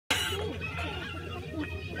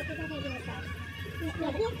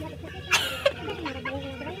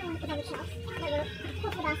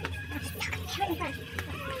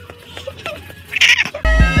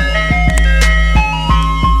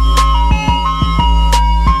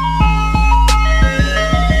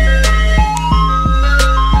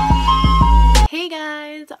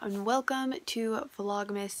And welcome to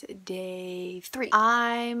Vlogmas Day 3.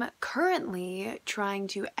 I'm currently trying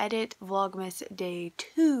to edit Vlogmas Day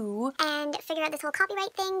 2 and figure out this whole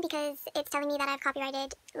copyright thing because it's telling me that I've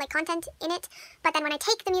copyrighted like content in it, but then when I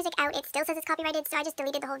take the music out it still says it's copyrighted, so I just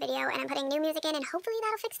deleted the whole video and I'm putting new music in and hopefully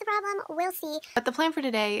that'll fix the problem. We'll see. But the plan for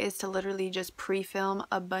today is to literally just pre-film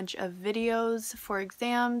a bunch of videos for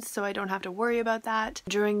exams so I don't have to worry about that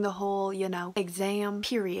during the whole, you know, exam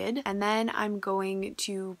period. And then I'm going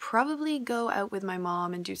to probably go out with my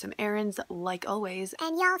mom and do some errands like always.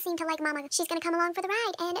 And y'all seem to like Mama. She's gonna come along for the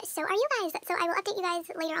ride, and so are you guys. So I will update you guys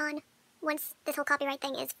later on once this whole copyright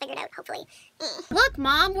thing is figured out, hopefully. Look,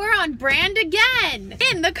 Mom, we're on brand again!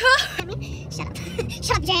 In the car! Shut up.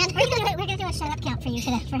 Shut up, Jan. We're gonna do a shut up count for you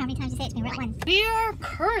today, for how many times you say it to me. We're at 1. We are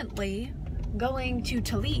currently going to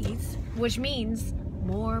Talise, which means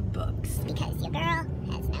more books. Because your girl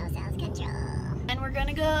has no self-control. And we're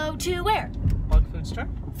gonna go to where? Log food store.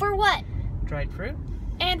 For what? Dried fruit.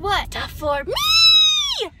 And what? Stuff for me!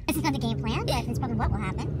 This is not the game plan, but it's probably what will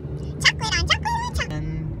happen. Chocolate on chocolate on chocolate.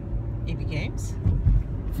 And EP Games.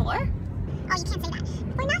 For? Oh, you can't say that.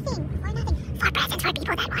 For nothing. For nothing. For presents for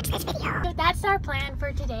people that watch this video. So that's our plan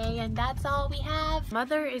for today, and that's all we have.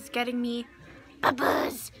 Mother is getting me a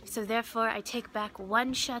buzz. So therefore, I take back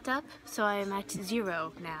 1 shut up, so I am at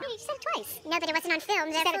 0 now. No, you said it twice. No, but it wasn't on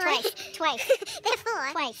film, therefore. You said it twice.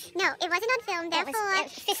 Therefore. Twice. No, it wasn't on film, therefore.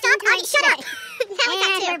 Stop, shut up. Now it's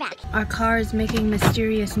at 2. We're back. Our car is making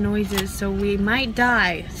mysterious noises, so we might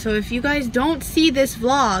die. So if you guys don't see this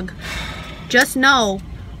vlog, just know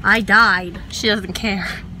I died. She doesn't care.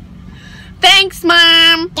 Thanks,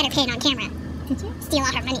 Mom! Get her paid on camera. Did you? Steal all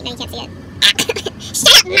her money, now you can't see it.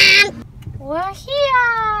 Shut up, Mom! We're here!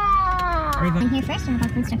 I'm here first or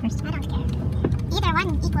about food stuff first? I don't care. Either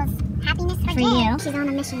one equals happiness for you. She's on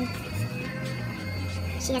a mission.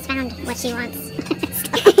 She has found what she wants.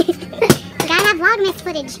 You gotta have Vlogmas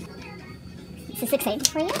footage. This is exciting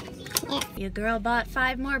for you? Yeah. Your girl bought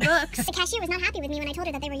 5 more books. The cashier was not happy with me when I told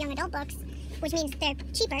her that they were young adult books, which means they're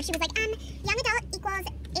cheaper. She was like, young adult equals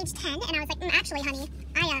age 10, and I was like, actually, honey,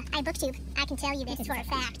 I booktube. I can tell you this for a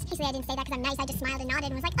fact. Usually I didn't say that because I'm nice. I just smiled and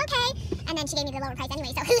nodded and was like, okay. And then she gave me the lower price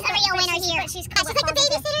anyway, so who's the real winner here? She's like, the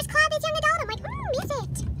Babysitter's Club is young adult. I'm like, is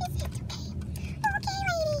it? Is it? Okay. Okay,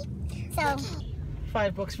 lady. So.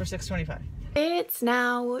 5 books for $6.25. It's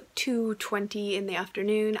now 2:20 in the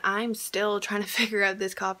afternoon. I'm still trying to figure out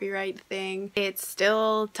this copyright thing. It's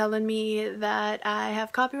still telling me that I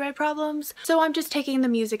have copyright problems. So I'm just taking the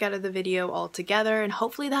music out of the video altogether and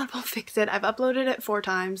hopefully that will fix it. I've uploaded it 4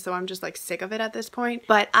 times, so I'm just like sick of it at this point.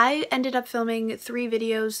 But I ended up filming 3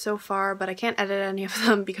 videos so far, but I can't edit any of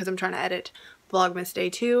them because I'm trying to edit Vlogmas Day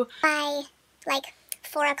 2. By like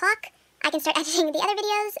 4 o'clock, I can start editing the other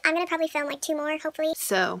videos. I'm gonna probably film like 2 more, hopefully.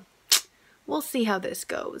 So we'll see how this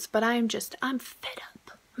goes, but I'm fed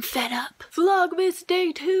up. I'm fed up. Vlogmas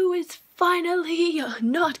Day 2 is finally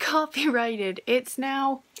not copyrighted. It's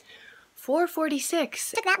now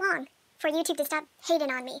 4:46. It took that long for YouTube to stop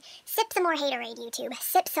hating on me. Sip some more haterade, YouTube.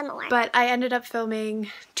 Sip some more. But I ended up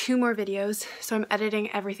filming 2 more videos, so I'm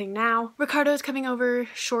editing everything now. Ricardo's coming over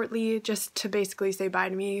shortly just to basically say bye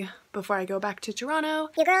to me before I go back to Toronto.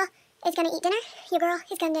 Your girl is gonna eat dinner. Your girl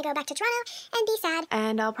is gonna go back to Toronto and be sad.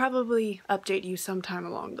 And I'll probably update you sometime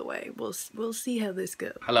along the way. We'll see how this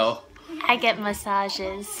goes. Hello. I get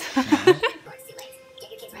massages. I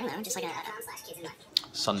don't know, just like a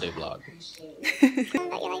Sunday vlog.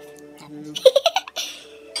 about your life.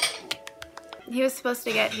 He was supposed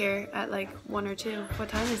to get here at like 1 or 2. What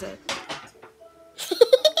time is it?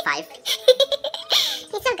 5. He's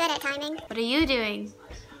so good at timing. What are you doing?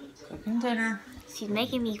 Cooking dinner. She's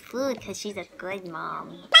making me food because she's a good mom.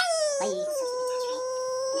 Bye.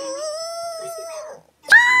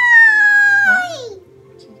 Bye.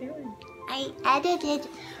 I edited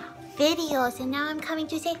videos and now I'm coming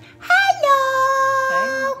to say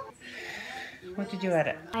hello! Hey. What did you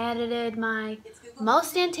edit? I edited my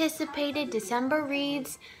most anticipated December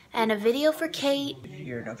reads and a video for Kate.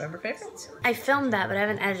 Your November favorites? I filmed that, but I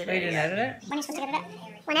haven't edited Oh, you it didn't yet. edit it? When are you supposed to get it up?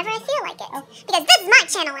 Whenever I feel like it. Because this is my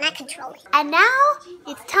channel and I control it. And now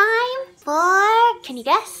it's time for, can you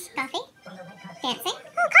guess? Coffee? Fancy? Oh,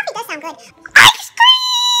 coffee does sound good. Ice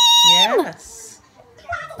cream! Yes.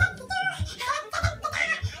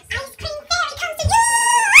 Ice cream fairy comes to you!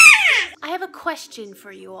 I have a question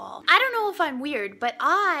for you all. I don't know if I'm weird, but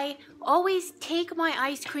I always take my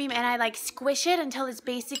ice cream and I like squish it until it's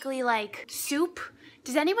basically like soup.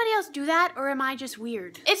 Does anybody else do that, or am I just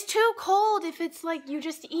weird? It's too cold if it's like you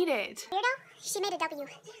just eat it. Weirdo? She made a W,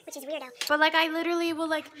 which is weirdo. But like I literally will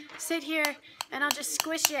like sit here and I'll just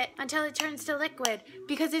squish it until it turns to liquid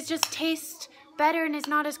because it just tastes better and it's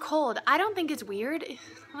not as cold. I don't think it's weird.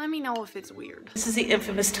 Let me know if it's weird. This is the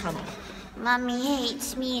infamous tunnel. Mommy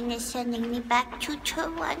hates me and is sending me back to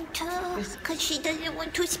Toronto because she doesn't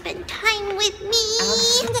want to spend time with me.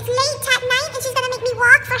 And it's late at night and she's gonna make me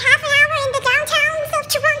walk for half an hour in the downtowns of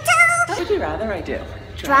Toronto. What would you rather I do?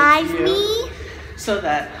 Drive you me? So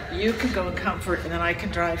that you can go in comfort and then I can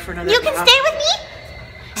drive for another You can hour. stay with me?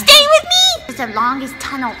 Stay with me? It's the longest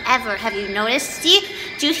tunnel ever. Have you noticed? See?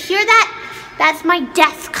 Do you hear that? That's my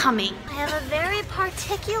death coming. I have a very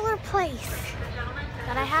particular place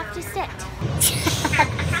that I have to sit.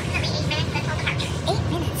 Approximately 8 minutes until departure. 8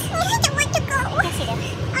 minutes? I don't want to go. Yes, you do.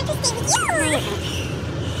 I'll just stay with you. No, you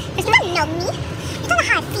don't. Because you don't know me. You don't know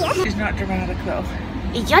how I feel. She's not dramatic though.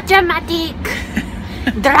 You're dramatic.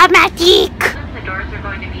 Dramatic. The doors are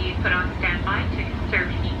going to be put on standby to serve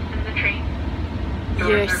heat in the train.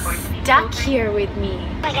 You're Doors are going to be stuck closing. here with me.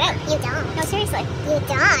 Oh, you don't. No, seriously. You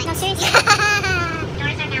don't. No, seriously.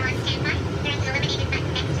 Doors are now on standby. There is an eliminated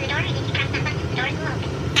button next to the door, and if you press that button, the doors will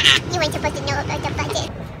open. You ain't supposed to know about the button.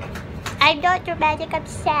 I'm not dramatic. I'm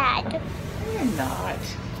sad. You're not.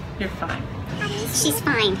 You're fine. She's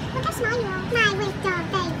fine. Look how small you are. My wisdom,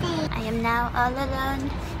 baby. I am now all alone,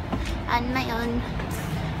 on my own,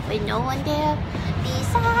 with no one there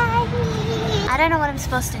beside me. I don't know what I'm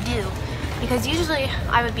supposed to do because usually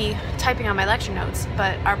I would be typing on my lecture notes,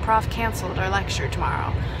 but our prof canceled our lecture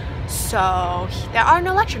tomorrow. So there are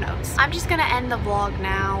no lecture notes. I'm just gonna end the vlog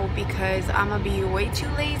now because I'm gonna be way too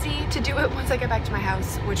lazy to do it once I get back to my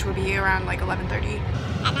house, which will be around like 11:30.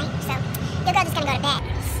 At night, so your girl just gonna go to bed.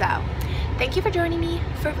 So thank you for joining me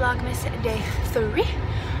for Vlogmas Day 3.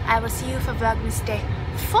 I will see you for Vlogmas Day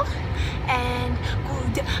 4 and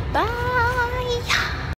goodbye.